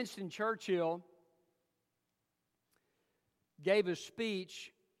Winston Churchill gave a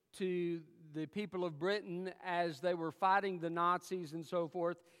speech to the people of Britain as they were fighting the Nazis and so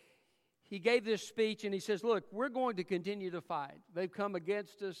forth. He gave this speech and he says, look, we're going to continue to fight. They've come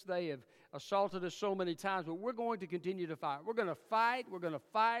against us. They have assaulted us so many times, but we're going to continue to fight. We're going to fight. We're going to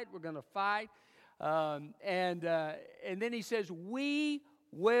fight. We're going to fight. And then he says, we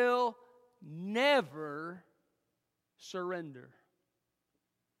will never surrender.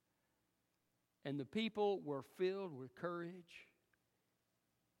 And the people were filled with courage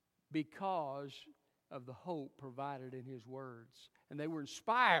because of the hope provided in his words. And they were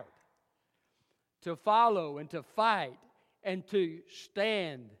inspired to follow and to fight and to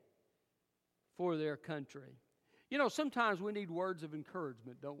stand for their country. You know, sometimes we need words of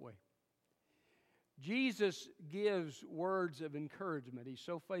encouragement, don't we? Jesus gives words of encouragement. He's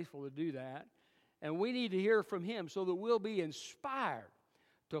so faithful to do that. And we need to hear from Him so that we'll be inspired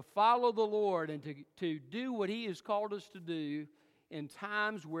to follow the Lord and to do what He has called us to do in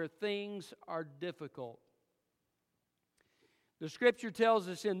times where things are difficult. The Scripture tells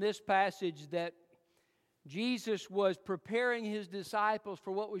us in this passage that Jesus was preparing His disciples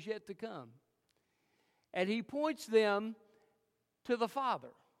for what was yet to come. And He points them to the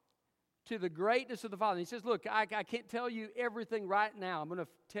Father, to the greatness of the Father. He says, look, I can't tell you everything right now. I'm going to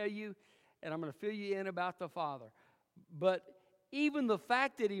tell you and I'm going to fill you in about the Father. But even the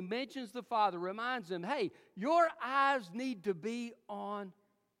fact that He mentions the Father reminds them, hey, your eyes need to be on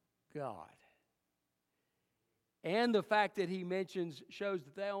God. And the fact that He mentions shows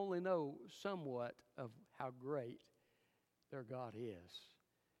that they only know somewhat of how great their God is.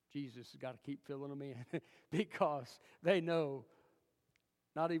 Jesus has got to keep filling them in because they know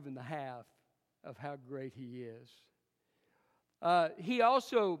not even the half of how great He is. He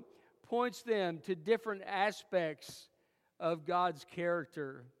also points them to different aspects of God's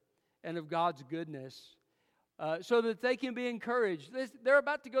character and of God's goodness so that they can be encouraged. They're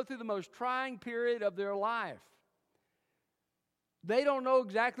about to go through the most trying period of their life. They don't know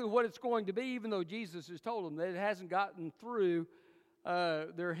exactly what it's going to be, even though Jesus has told them that it hasn't gotten through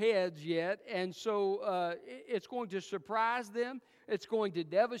their heads yet. And so it's going to surprise them. It's going to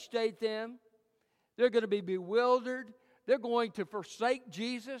devastate them. They're going to be bewildered. They're going to forsake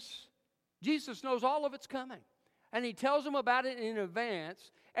Jesus. Jesus knows all of it's coming. And He tells them about it in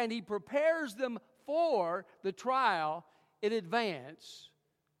advance. And He prepares them for the trial in advance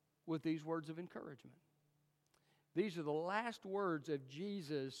with these words of encouragement. These are the last words of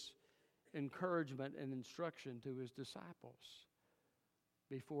Jesus' encouragement and instruction to His disciples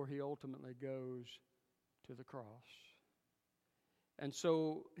before He ultimately goes to the cross. And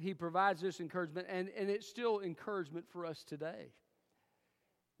so He provides this encouragement, and it's still encouragement for us today.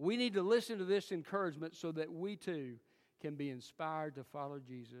 We need to listen to this encouragement so that we too can be inspired to follow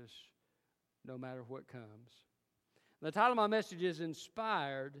Jesus no matter what comes. The title of my message is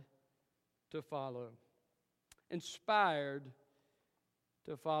Inspired to Follow. Inspired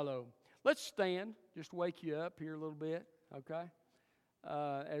to follow. Let's stand, just wake you up here a little bit, okay,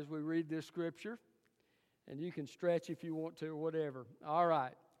 as we read this scripture. And you can stretch if you want to or whatever. All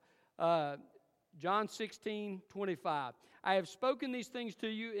right. John 16:25. I have spoken these things to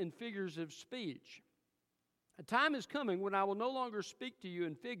you in figures of speech. A time is coming when I will no longer speak to you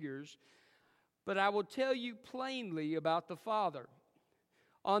in figures, but I will tell you plainly about the Father.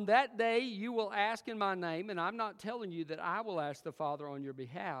 On that day you will ask in my name, and I'm not telling you that I will ask the Father on your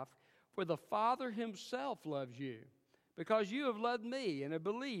behalf, for the Father Himself loves you, because you have loved me and have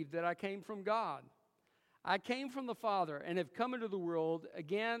believed that I came from God. I came from the Father and have come into the world.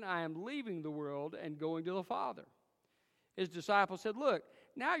 Again, I am leaving the world and going to the Father. His disciples said, look,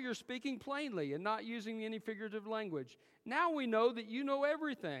 now you're speaking plainly and not using any figurative language. Now we know that you know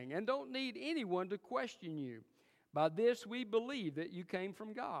everything and don't need anyone to question you. By this we believe that you came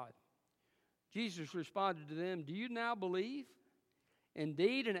from God. Jesus responded to them, do you now believe?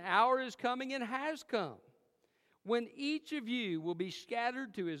 Indeed, an hour is coming and has come when each of you will be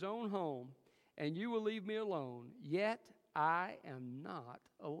scattered to his own home, and you will leave me alone. Yet I am not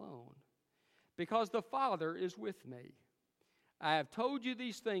alone, because the Father is with me. I have told you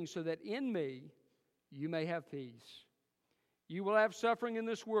these things so that in me you may have peace. You will have suffering in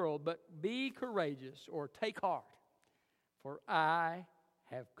this world, but be courageous, or take heart, for I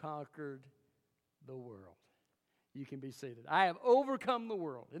have conquered the world. You can be seated. I have overcome the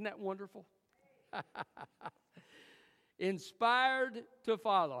world. Isn't that wonderful? Inspired to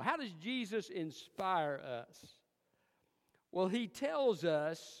follow. How does Jesus inspire us? Well, He tells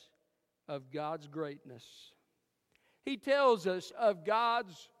us of God's greatness. He tells us of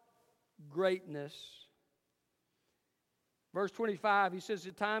God's greatness. Verse 25, he says,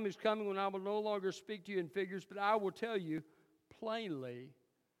 the time is coming when I will no longer speak to you in figures, but I will tell you plainly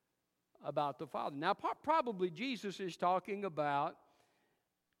about the Father. Now, probably Jesus is talking about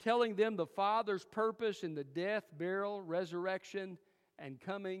telling them the Father's purpose in the death, burial, resurrection, and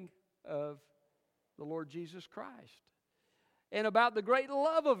coming of the Lord Jesus Christ. And about the great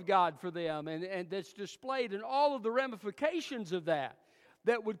love of God for them, and that's displayed in all of the ramifications of that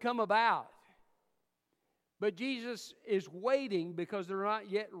would come about. But Jesus is waiting because they're not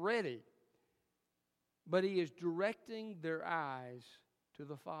yet ready. But He is directing their eyes to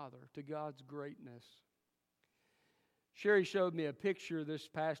the Father, to God's greatness. Sherry showed me a picture this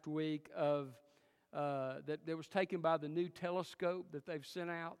past week of that was taken by the new telescope that they've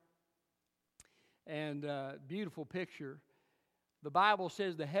sent out. And beautiful picture. The Bible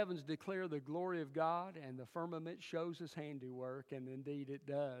says the heavens declare the glory of God, and the firmament shows His handiwork, and indeed it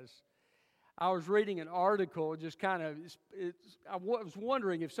does. I was reading an article, just kind of, I was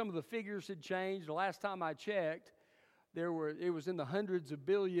wondering if some of the figures had changed. The last time I checked, it was in the hundreds of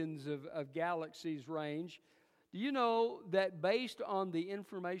billions of galaxies range. Do you know that based on the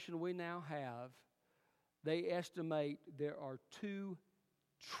information we now have, they estimate there are 2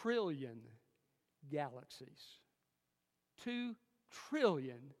 trillion galaxies. 2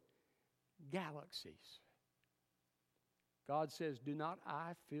 trillion galaxies. God says, do not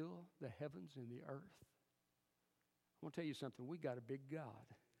I fill the heavens and the earth? I want to tell you something. We got a big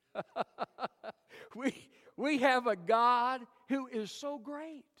God. we have a God who is so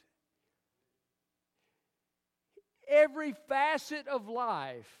great. Every facet of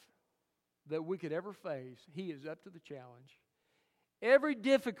life that we could ever face, He is up to the challenge. Every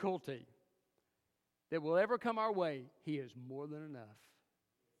difficulty that will ever come our way, He is more than enough.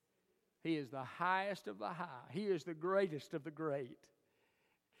 He is the highest of the high. He is the greatest of the great.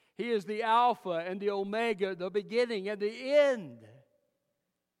 He is the Alpha and the Omega, the beginning and the end.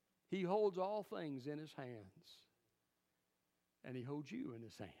 He holds all things in His hands. And He holds you in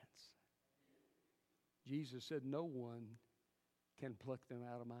His hands. Jesus said, no one can pluck them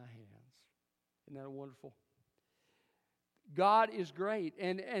out of my hands. Isn't that wonderful? God is great.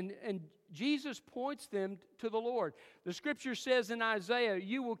 And Jesus points them to the Lord. The Scripture says in Isaiah,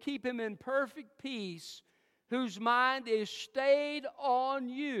 you will keep him in perfect peace, whose mind is stayed on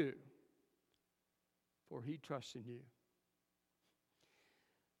you, for he trusts in you.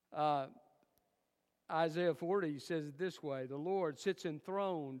 Isaiah 40 says it this way, the Lord sits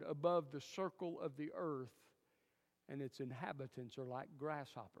enthroned above the circle of the earth, and its inhabitants are like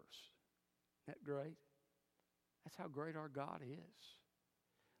grasshoppers. Isn't that great? That's how great our God is.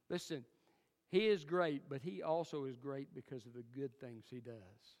 Listen, He is great, but He also is great because of the good things He does.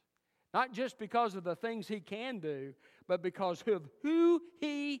 Not just because of the things He can do, but because of who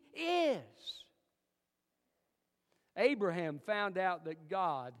He is. Abraham found out that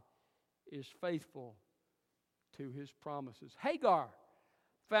God is faithful to His promises. Hagar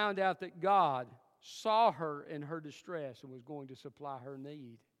found out that God saw her in her distress and was going to supply her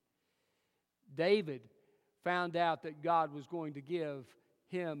need. David found out that God was going to give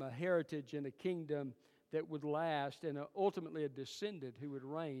him a heritage and a kingdom that would last, and ultimately a descendant who would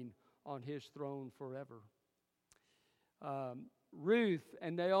reign on his throne forever. Ruth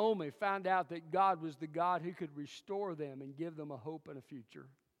and Naomi found out that God was the God who could restore them and give them a hope and a future.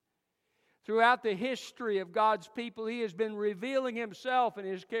 Throughout the history of God's people, He has been revealing Himself and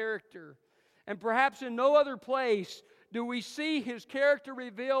His character. And perhaps in no other place do we see His character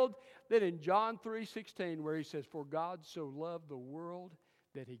revealed than in John 3:16, where He says, for God so loved the world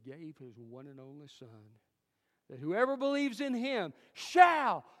that He gave His one and only Son, that whoever believes in Him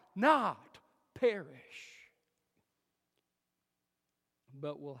shall not perish,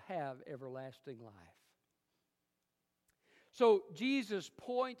 but will have everlasting life. So Jesus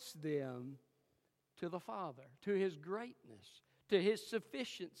points them to the Father, to His greatness, to His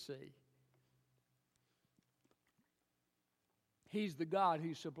sufficiency. He's the God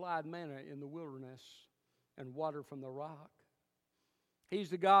who supplied manna in the wilderness and water from the rock. He's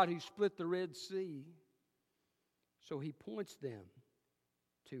the God who split the Red Sea. So He points them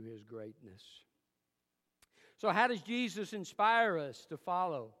to His greatness. So how does Jesus inspire us to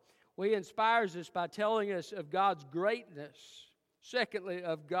follow? Well, He inspires us by telling us of God's greatness. Secondly,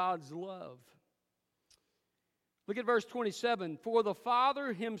 of God's love. Look at verse 27. For the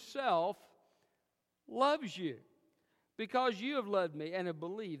Father Himself loves you, because you have loved me and have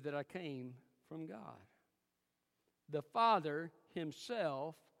believed that I came from God. The Father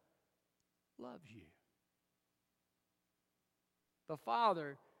Himself loves you. The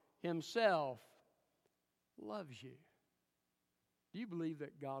Father Himself loves you. Do you believe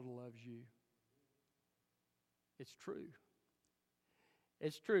that God loves you? It's true.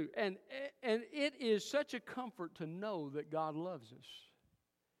 It's true. And it is such a comfort to know that God loves us.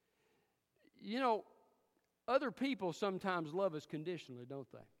 You know, other people sometimes love us conditionally, don't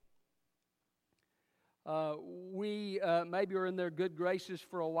they? We maybe are in their good graces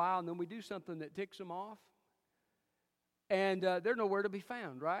for a while, and then we do something that ticks them off, and they're nowhere to be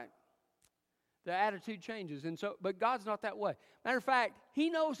found, right? The attitude changes, and so, but God's not that way. Matter of fact,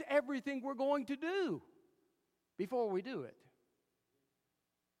 He knows everything we're going to do before we do it,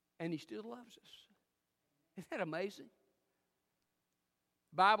 and He still loves us. Isn't that amazing?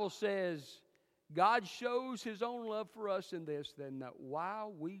 Bible says God shows His own love for us in this, then that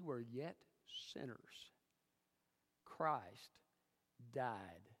while we were yet sinners, Christ died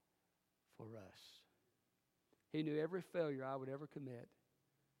for us. He knew every failure I would ever commit,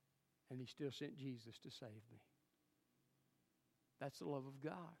 and He still sent Jesus to save me. That's the love of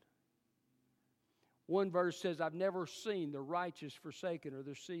God. One verse says, I've never seen the righteous forsaken or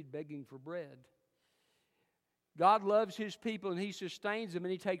their seed begging for bread. God loves His people, and He sustains them,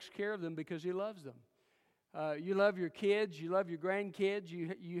 and He takes care of them because He loves them. You love your kids, you love your grandkids,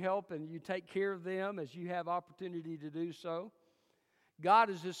 you help and you take care of them as you have opportunity to do so. God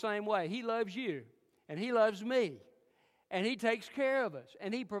is the same way. He loves you, and He loves me, and He takes care of us,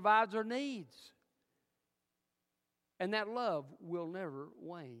 and He provides our needs. And that love will never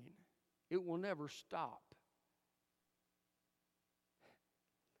wane. It will never stop.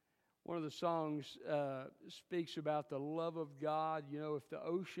 One of the songs speaks about the love of God. You know, if the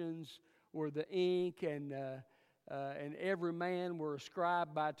oceans were the ink and every man were a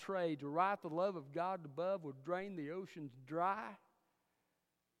scribe by trade, to write the love of God above would drain the oceans dry.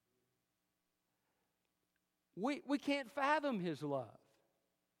 We can't fathom His love.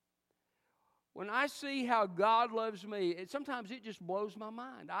 When I see how God loves me, sometimes it just blows my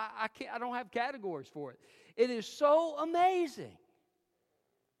mind. I don't have categories for it. It is so amazing.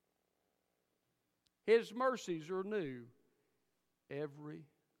 His mercies are new every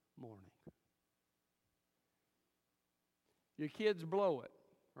morning. Your kids blow it,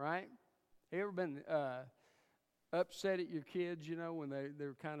 right? Have you ever been upset at your kids, you know, when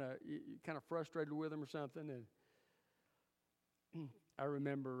they're kind of frustrated with them or something? And I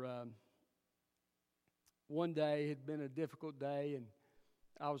remember one day had been a difficult day, and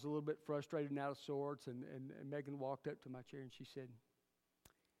I was a little bit frustrated and out of sorts, and Megan walked up to my chair and she said,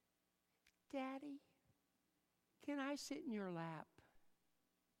 Daddy, can I sit in your lap?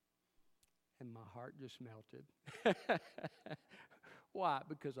 And my heart just melted. Why?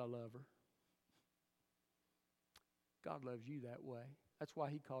 Because I love her. God loves you that way. That's why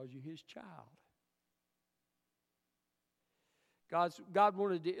He calls you His child. God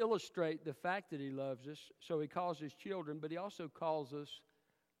wanted to illustrate the fact that He loves us, so He calls His children, but He also calls us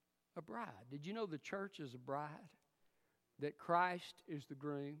a bride. Did you know the church is a bride? That Christ is the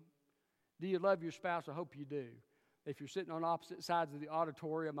groom? Do you love your spouse? I hope you do. If you're sitting on opposite sides of the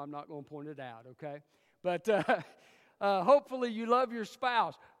auditorium, I'm not going to point it out, okay? But hopefully you love your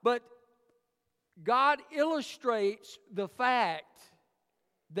spouse. But God illustrates the fact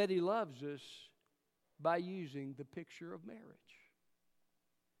that He loves us by using the picture of marriage.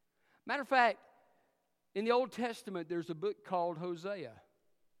 Matter of fact, in the Old Testament, there's a book called Hosea.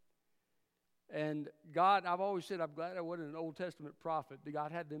 And God, I've always said, I'm glad I wasn't an Old Testament prophet.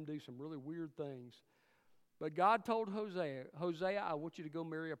 God had them do some really weird things. But God told Hosea, I want you to go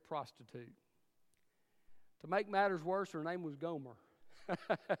marry a prostitute. To make matters worse, her name was Gomer.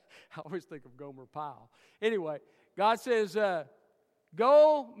 I always think of Gomer Pyle. Anyway, God says,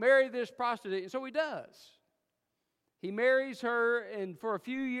 go marry this prostitute. And so He does. He marries her, and for a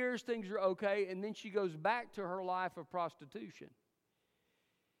few years things are okay, and then she goes back to her life of prostitution.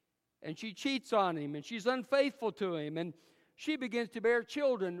 And she cheats on him, and she's unfaithful to him, and she begins to bear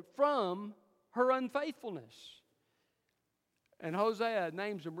children from her unfaithfulness. And Hosea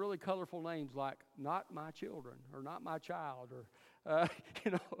names some really colorful names like not my children or not my child or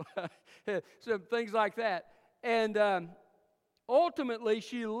some things like that. And ultimately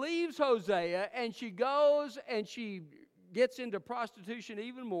she leaves Hosea and she goes and she gets into prostitution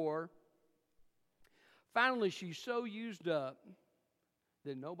even more. Finally, she's so used up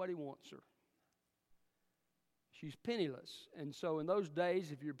that nobody wants her. She's penniless. And so in those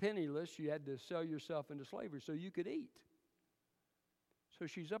days, if you're penniless, you had to sell yourself into slavery so you could eat. So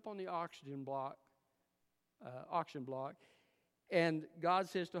she's up on the auction block, and God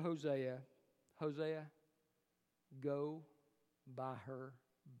says to Hosea, Hosea, go buy her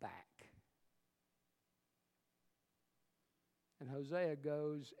back. And Hosea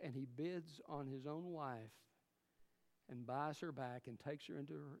goes and he bids on his own wife and buys her back and takes her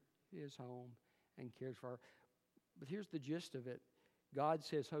into his home and cares for her. But here's the gist of it. God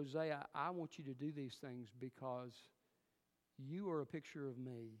says, Hosea, I want you to do these things because you are a picture of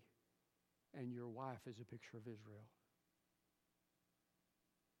me and your wife is a picture of Israel.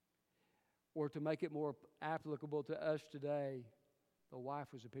 Or to make it more applicable to us today, the wife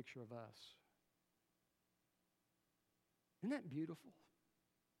was a picture of us. Isn't that beautiful?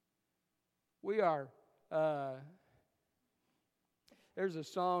 We are, there's a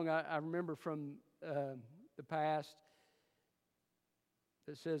song I remember from the past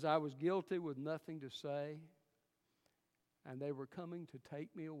that says, I was guilty with nothing to say, and they were coming to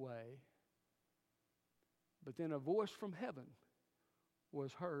take me away. But then a voice from heaven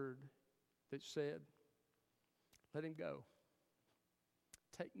was heard that said, let him go.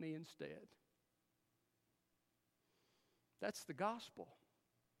 Take me instead. That's the gospel.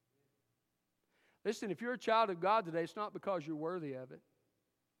 Listen, if you're a child of God today, it's not because you're worthy of it.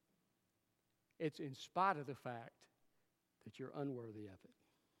 It's in spite of the fact that you're unworthy of it.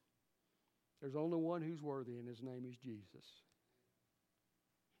 There's only one who's worthy, and his name is Jesus.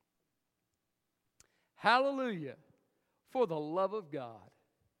 Hallelujah. For the love of God.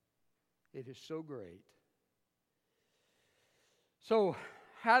 It is so great. So,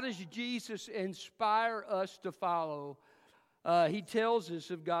 how does Jesus inspire us to follow? He tells us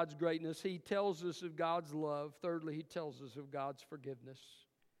of God's greatness. He tells us of God's love. Thirdly, he tells us of God's forgiveness.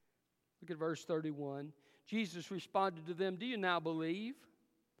 Look at verse 31. Jesus responded to them, do you now believe?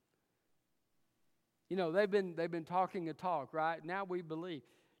 You know, they've been talking a talk, right? Now we believe.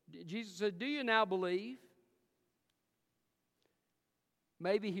 Jesus said, do you now believe?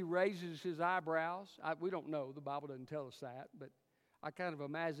 Maybe he raises his eyebrows. We don't know. The Bible doesn't tell us that. But I kind of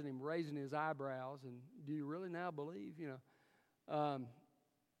imagine him raising his eyebrows. And do you really now believe? You know.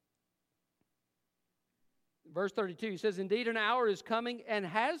 Verse 32, he says, indeed an hour is coming and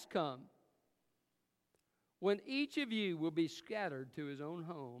has come when each of you will be scattered to his own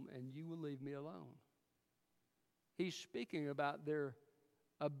home and you will leave me alone. He's speaking about their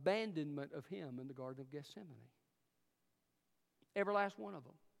abandonment of him in the Garden of Gethsemane. Every last one of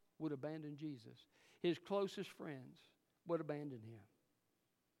them would abandon Jesus. His closest friends would abandon him.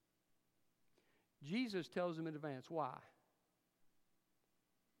 Jesus tells them in advance. Why?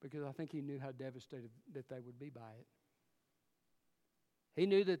 Because I think he knew how devastated that they would be by it. He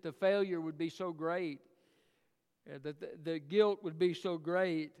knew that the failure would be so great, that the guilt would be so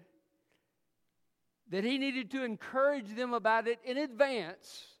great, that he needed to encourage them about it in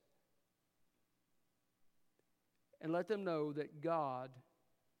advance and let them know that God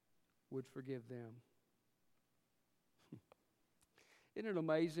would forgive them. Isn't it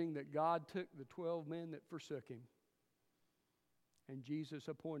amazing that God took the 12 men that forsook him and Jesus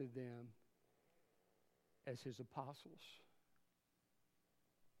appointed them as his apostles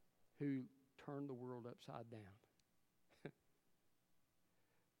who turned the world upside down?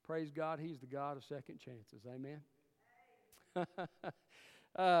 Praise God, he's the God of second chances. Amen?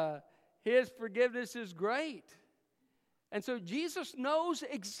 His forgiveness is great. And so Jesus knows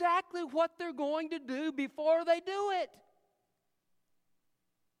exactly what they're going to do before they do it.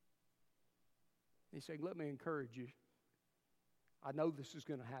 He's saying, let me encourage you. I know this is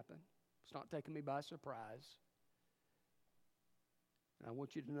going to happen. It's not taking me by surprise. And I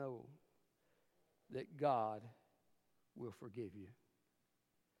want you to know that God will forgive you.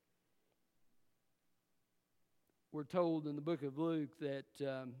 We're told in the book of Luke that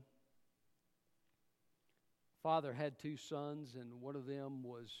father had two sons, and one of them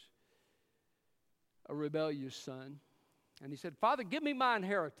was a rebellious son. And he said, Father, give me my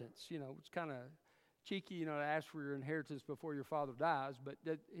inheritance. You know, it's kind of cheeky, you know, to ask for your inheritance before your father dies. But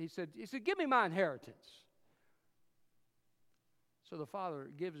he said, give me my inheritance. So the father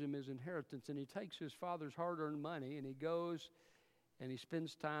gives him his inheritance, and he takes his father's hard-earned money, and he goes and he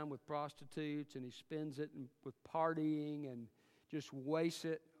spends time with prostitutes, and he spends it with partying and just wastes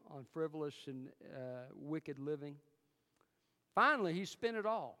it on frivolous and wicked living. Finally, he spent it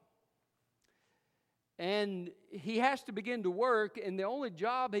all. And he has to begin to work, and the only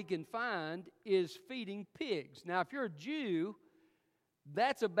job he can find is feeding pigs. Now, if you're a Jew,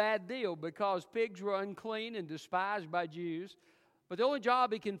 that's a bad deal because pigs were unclean and despised by Jews. But the only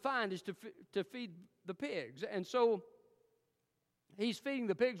job he can find is to feed the pigs. And so he's feeding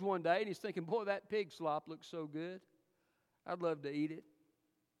the pigs one day, and he's thinking, boy, that pig slop looks so good. I'd love to eat it.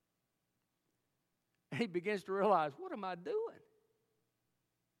 And he begins to realize, what am I doing?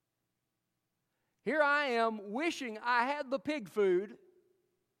 Here I am wishing I had the pig food,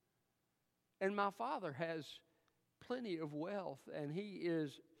 and my father has plenty of wealth, and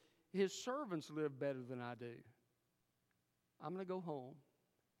his servants live better than I do. I'm going to go home,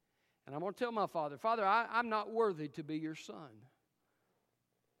 and I'm going to tell my father, Father, I'm not worthy to be your son.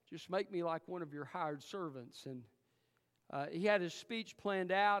 Just make me like one of your hired servants. And he had his speech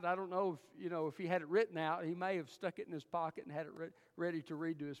planned out. I don't know if he had it written out. He may have stuck it in his pocket and had it ready to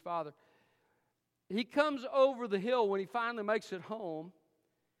read to his father. He comes over the hill when he finally makes it home,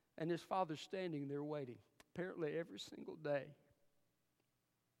 and his father's standing there waiting. Apparently every single day,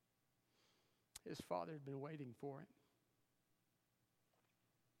 his father had been waiting for him.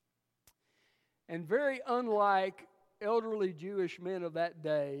 And very unlike elderly Jewish men of that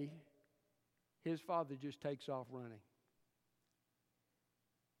day, his father just takes off running.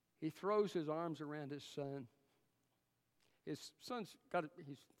 He throws his arms around his son. His son's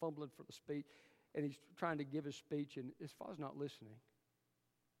he's fumbling for the speech, and he's trying to give his speech, and his father's not listening.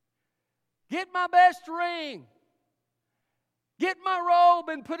 Get my best ring. Get my robe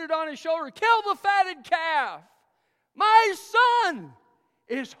and put it on his shoulder. Kill the fatted calf. My son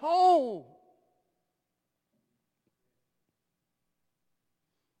is home.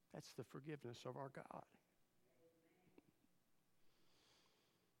 That's the forgiveness of our God.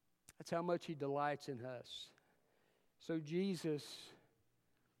 That's how much He delights in us. So Jesus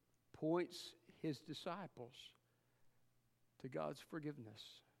points His disciples to God's forgiveness.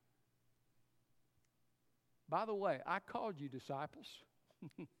 By the way, I called you disciples.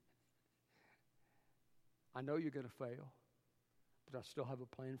 I know you're going to fail, but I still have a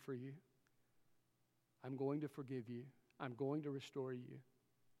plan for you. I'm going to forgive you. I'm going to restore you.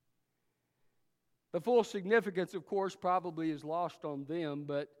 The full significance, of course, probably is lost on them,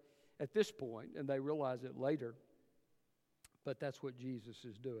 but at this point, and they realize it later, but that's what Jesus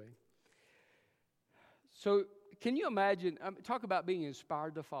is doing. So, can you imagine, talk about being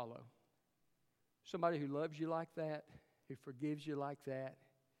inspired to follow. Somebody who loves you like that, who forgives you like that,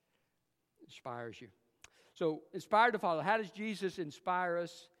 inspires you. So, inspired to follow. How does Jesus inspire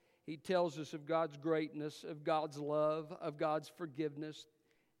us? He tells us of God's greatness, of God's love, of God's forgiveness,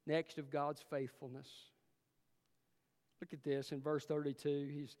 next of God's faithfulness. Look at this in verse 32.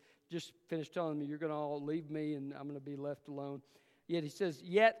 He's just finished telling me, you're going to all leave me and I'm going to be left alone. Yet he says,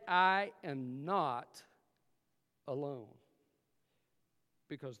 yet I am not alone,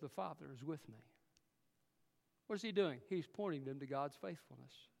 because the Father is with me. What is he doing? He's pointing them to God's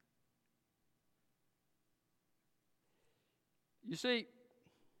faithfulness. You see,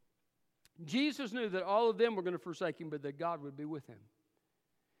 Jesus knew that all of them were going to forsake him, but that God would be with him.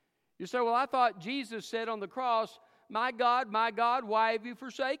 You say, well, I thought Jesus said on the cross, my God, why have you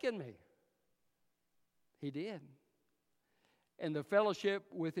forsaken me? He did. And the fellowship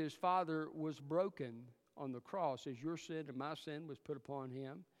with his Father was broken on the cross as your sin and my sin was put upon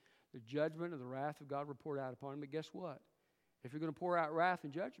him. The judgment and the wrath of God were poured out upon him. But guess what? If you're going to pour out wrath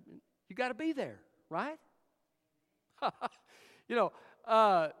and judgment, you got to be there, right?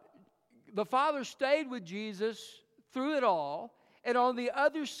 The Father stayed with Jesus through it all, and on the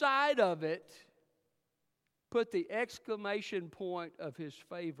other side of it, put the exclamation point of his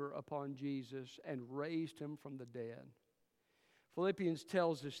favor upon Jesus and raised him from the dead. Philippians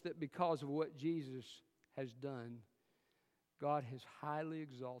tells us that because of what Jesus has done, God has highly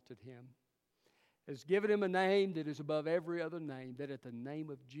exalted him, has given him a name that is above every other name, that at the name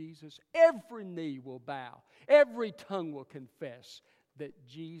of Jesus, every knee will bow, every tongue will confess that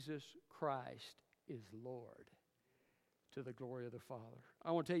Jesus Christ is Lord, to the glory of the Father.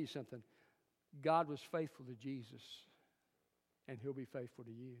 I want to tell you something. God was faithful to Jesus, and he'll be faithful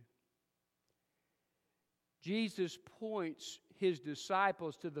to you. Jesus points his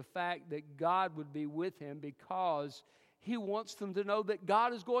disciples to the fact that God would be with him because he wants them to know that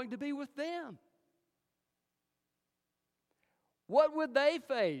God is going to be with them. What would they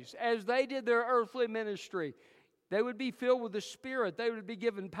face as they did their earthly ministry? They would be filled with the Spirit. They would be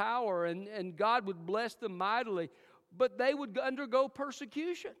given power, and God would bless them mightily. But they would undergo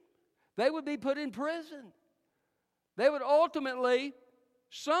persecution. They would be put in prison. They would ultimately,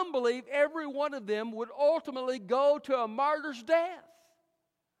 some believe every one of them would ultimately go to a martyr's death.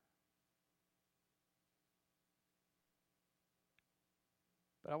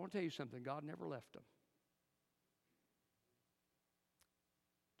 But I want to tell you something. God never left them.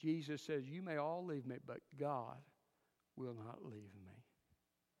 Jesus says, you may all leave me, but God will not leave me.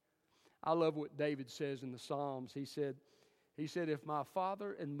 I love what David says in the Psalms. He said, if my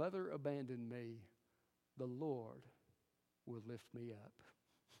father and mother abandon me, the Lord will lift me up.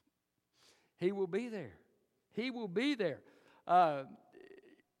 He will be there. He will be there.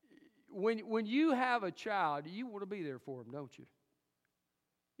 When you have a child, you want to be there for them, don't you?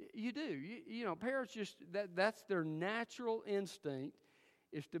 You do. You know, parents just, that's their natural instinct,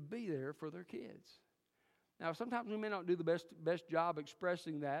 is to be there for their kids. Now, sometimes we may not do the best job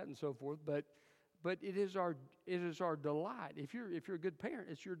expressing that and so forth, but But it is our delight. If you're a good parent,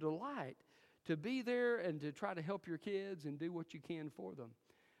 it's your delight to be there and to try to help your kids and do what you can for them.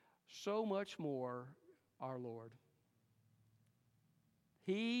 So much more our Lord.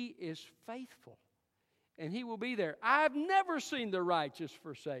 He is faithful, and He will be there. I've never seen the righteous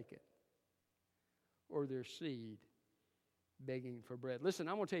forsaken or their seed begging for bread. Listen,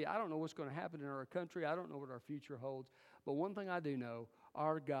 I'm going to tell you, I don't know what's going to happen in our country. I don't know what our future holds. But one thing I do know,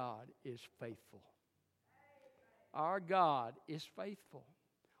 our God is faithful. Our God is faithful,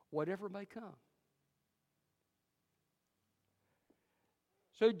 whatever may come.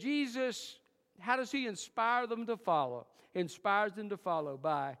 So Jesus, how does He inspire them to follow? He inspires them to follow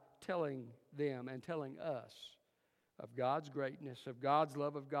by telling them and telling us of God's greatness, of God's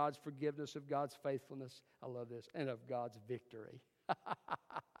love, of God's forgiveness, of God's faithfulness. I love this. And of God's victory.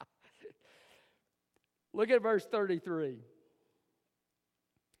 Look at verse 33.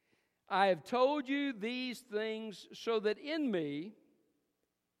 I have told you these things so that in me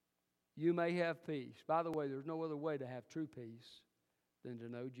you may have peace. By the way, there's no other way to have true peace than to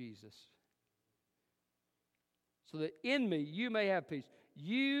know Jesus. So that in me you may have peace.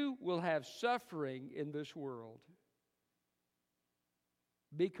 You will have suffering in this world.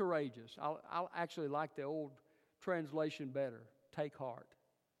 Be courageous. I actually like the old translation better. Take heart.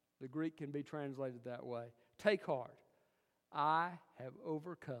 The Greek can be translated that way. Take heart. I have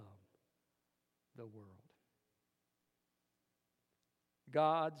overcome the world.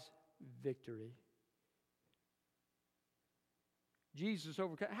 God's victory. Jesus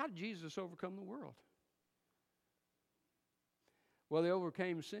overcame. How did Jesus overcome the world? Well, He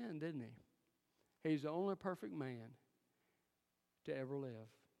overcame sin, didn't He? He's the only perfect man to ever live.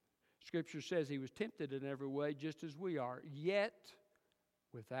 Scripture says He was tempted in every way just as we are, yet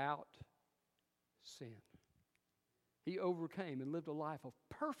without sin. He overcame and lived a life of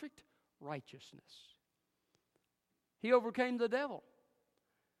perfect righteousness. He overcame the devil.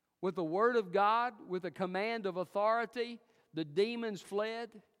 With the Word of God, with a command of authority, the demons fled.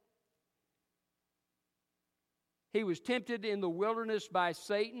 He was tempted in the wilderness by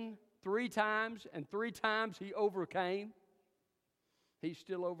Satan 3 times, and 3 times He overcame. He's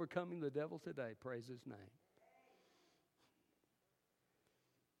still overcoming the devil today. Praise His name.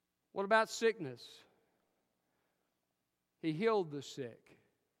 What about sickness? He healed the sick.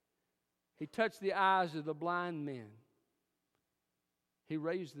 He touched the eyes of the blind men. He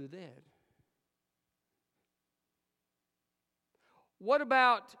raised the dead. What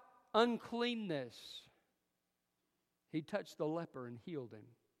about uncleanness? He touched the leper and healed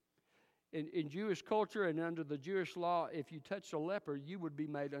him. In Jewish culture and under the Jewish law, if you touched a leper, you would be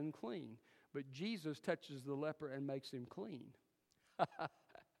made unclean. But Jesus touches the leper and makes him clean.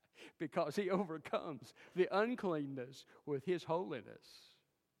 Because He overcomes the uncleanness with His holiness.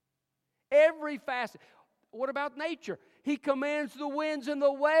 Every facet. What about nature? He commands the winds and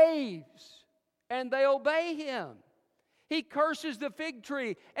the waves, and they obey Him. He curses the fig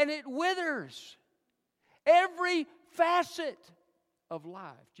tree, and it withers. Every facet of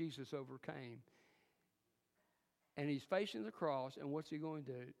life, Jesus overcame. And He's facing the cross, and what's He going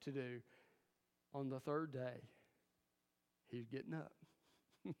to do? On the 3rd day, He's getting up.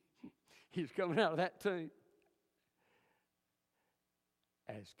 He's coming out of that tomb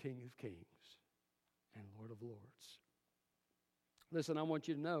as King of Kings and Lord of Lords. Listen, I want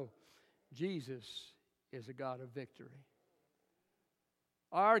you to know, Jesus is a God of victory.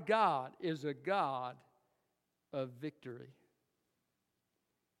 Our God is a God of victory.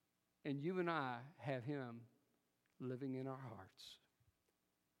 And you and I have Him living in our hearts.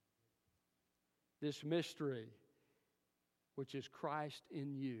 This mystery, which is Christ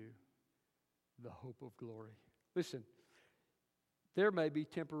in you, the hope of glory. Listen, there may be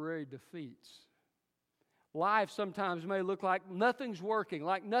temporary defeats. Life sometimes may look like nothing's working,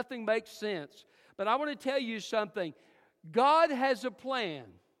 like nothing makes sense. But I want to tell you something. God has a plan,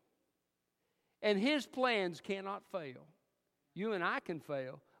 and His plans cannot fail. You and I can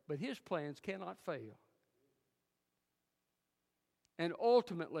fail, but His plans cannot fail. And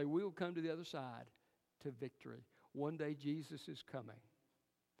ultimately, we will come to the other side to victory. One day, Jesus is coming.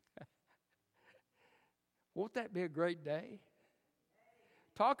 Won't that be a great day?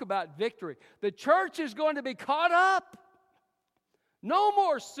 Talk about victory. The church is going to be caught up. No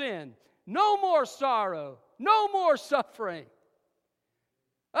more sin. No more sorrow. No more suffering.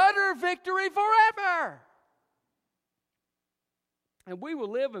 Utter victory forever. And we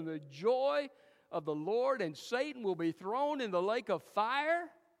will live in the joy of the Lord, and Satan will be thrown in the lake of fire.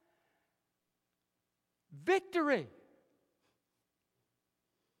 Victory.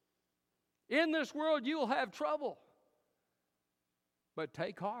 In this world, you'll have trouble. But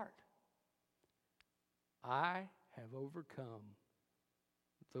take heart. I have overcome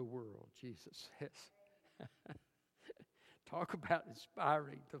the world, Jesus says. Talk about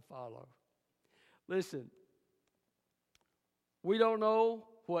inspiring to follow. Listen, we don't know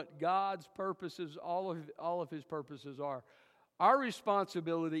what God's purposes, all of His purposes are. Our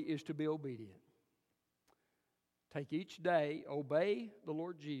responsibility is to be obedient. Take each day, obey the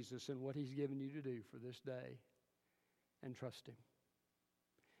Lord Jesus and what He's given you to do for this day, and trust Him.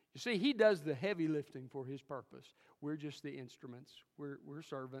 You see, He does the heavy lifting for His purpose. We're just the instruments. We're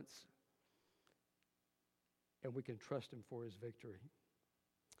servants. And we can trust Him for His victory.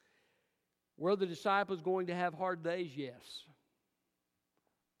 Were the disciples going to have hard days? Yes.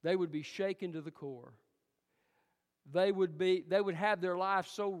 They would be shaken to the core. They would have their life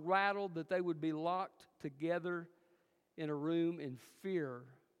so rattled that they would be locked together in a room in fear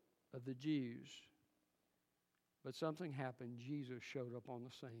of the Jews. But something happened. Jesus showed up on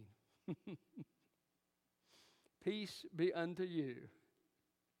the scene. Peace be unto you.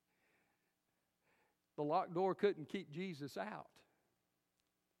 The locked door couldn't keep Jesus out.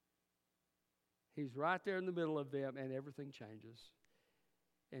 He's right there in the middle of them, and everything changes.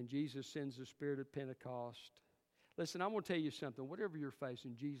 And Jesus sends the Spirit of Pentecost. Listen, I'm going to tell you something. Whatever you're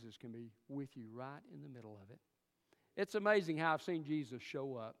facing, Jesus can be with you right in the middle of it. It's amazing how I've seen Jesus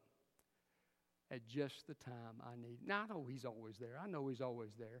show up at just the time I need. Now, I know He's always there. I know He's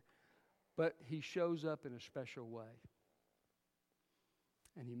always there. But He shows up in a special way.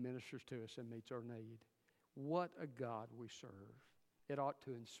 And He ministers to us and meets our need. What a God we serve. It ought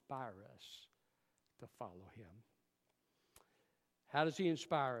to inspire us to follow Him. How does He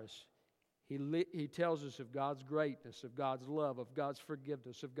inspire us? He tells us of God's greatness, of God's love, of God's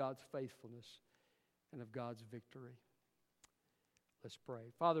forgiveness, of God's faithfulness, and of God's victory. Let's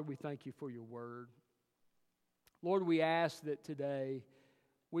pray. Father, we thank You for Your word. Lord, we ask that today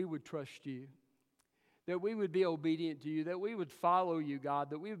we would trust You, that we would be obedient to You, that we would follow You, God,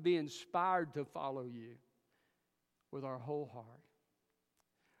 that we would be inspired to follow You with our whole heart.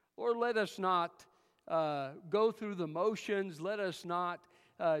 Lord, let us not go through the motions. Let us not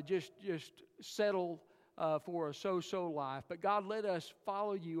just settle for a so-so life. But God, let us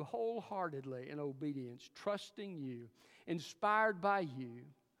follow You wholeheartedly in obedience, trusting You, inspired by You,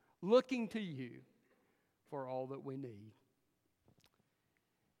 looking to You for all that we need.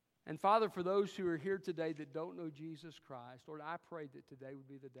 And Father, for those who are here today that don't know Jesus Christ, Lord, I pray that today would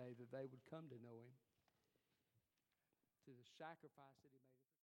be the day that they would come to know Him, to the sacrifice that He made.